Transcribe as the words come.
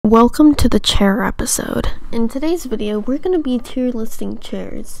Welcome to the chair episode. In today's video, we're going to be tier listing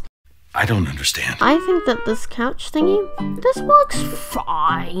chairs. I don't understand. I think that this couch thingy, this looks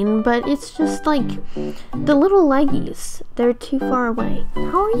fine, but it's just like the little leggies, they're too far away.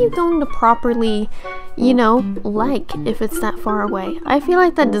 How are you going to properly, leg if it's that far away? I feel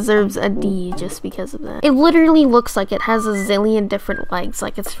like that deserves a D just because of that. It literally looks like it has a zillion different legs,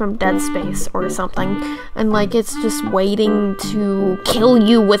 like it's from Dead Space or something, and like it's just waiting to kill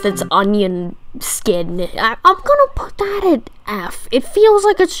you with its onion skin. I'm gonna put that at F. It feels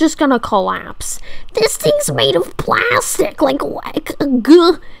like it's just gonna collapse. This thing's made of plastic. Like,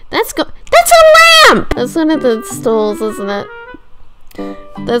 that's a lamp! That's one of the stools, isn't it?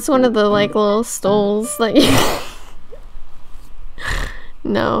 That's one of the, little stools that you...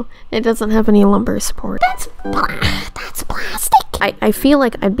 No, it doesn't have any lumbar support. That's plastic! I feel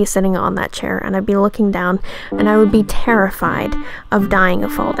like I'd be sitting on that chair and I'd be looking down and I would be terrified of dying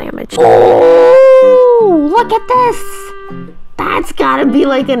of fall damage. Oh, look at this! That's gotta be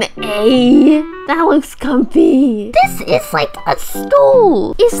like an A. That looks comfy. This is like a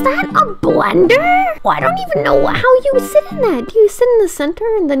stool. Is that a blender? Oh, I don't even know how you sit in that. Do you sit in the center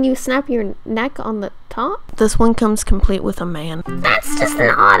and then you snap your neck on the top? This one comes complete with a man. That's just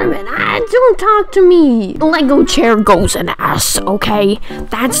an ottoman. Don't talk to me. The Lego chair goes in S, okay?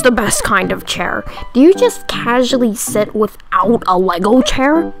 That's the best kind of chair. Do you just casually sit without a Lego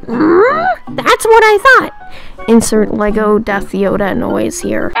chair? That's what I thought. Insert Lego Death Yoda noise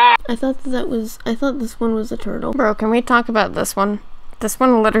here. I thought this one was a turtle. Bro, can we talk about this one? This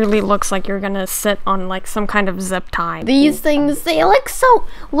one literally looks like you're gonna sit on like some kind of zip tie. These things, they look so...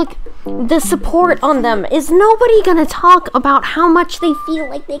 Look, the support on them. Is nobody gonna talk about how much they feel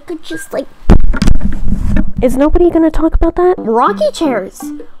like they could just like... Is nobody gonna talk about that? Rocky chairs!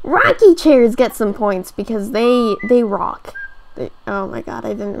 Rocky chairs get some points because they rock. Oh my god, I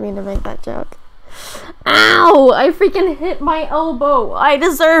didn't mean to make that joke. Ow! I freaking hit my elbow. I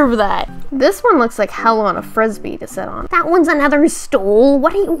deserve that. This one looks like hell on a frisbee to sit on. That one's another stool.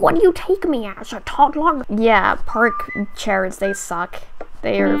 What do you take me as, a toddler? Yeah, park chairs, they suck.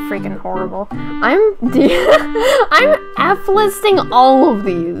 They are freaking horrible. I'm F-listing all of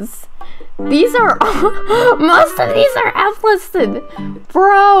these. These are most of these are F-listed.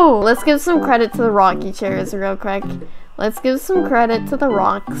 Bro, let's give some credit to the Rocky chairs real quick. Let's give some credit to the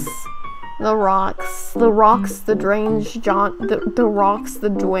rocks. The rocks, the drains, the rocks, the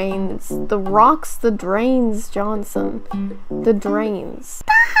drains, Johnson, the drains.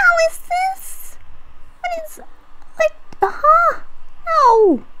 The hell is this? What is,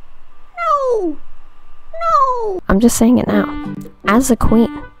 no. I'm just saying it now. As a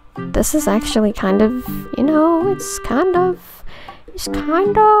queen, this is actually kind of, it's kind of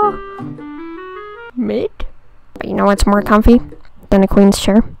mid. But you know what's more comfy than a queen's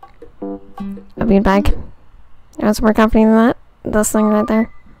chair? A beanbag. You know what's more comfy than that? This thing right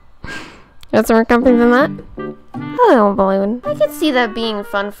there. What's more comfy than that? A little balloon. I could see that being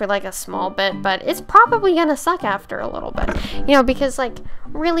fun for like a small bit, but it's probably gonna suck after a little bit. Because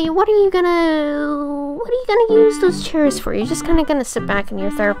really, what are you gonna use those chairs for? You're just kinda gonna sit back and your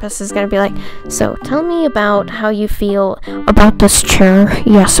therapist is gonna be like, so tell me about how you feel about this chair.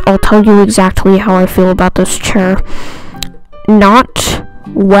 Yes, I'll tell you exactly how I feel about this chair. Not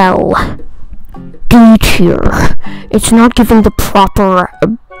well. D tier. It's not giving the proper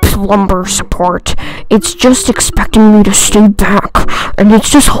lumbar support. It's just expecting me to stay back, and it's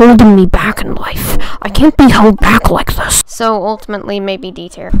just holding me back in life. I can't be held back like this. So ultimately, maybe D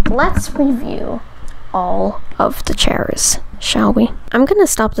tier. Let's review all of the chairs, shall we? I'm gonna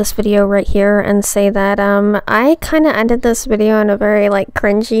stop this video right here and say that I kind of ended this video in a very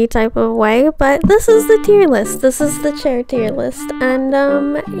cringy type of way, but this is the tier list. This is the chair tier list, and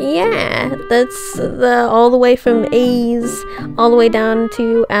yeah, that's all the way from A's all the way down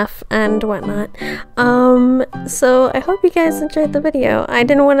to F and whatnot. So I hope you guys enjoyed the video. I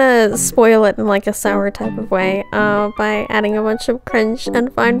didn't want to spoil it in like a sour type of way by adding a bunch of cringe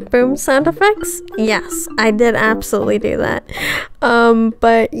and fine boom sound effects. Yes, I did absolutely do that.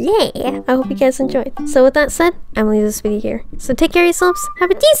 But yeah, I hope you guys enjoyed. So with that said, I'm leaving this video here. So take care of yourselves, have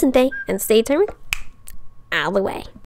a decent day, and stay determined. Out of the way.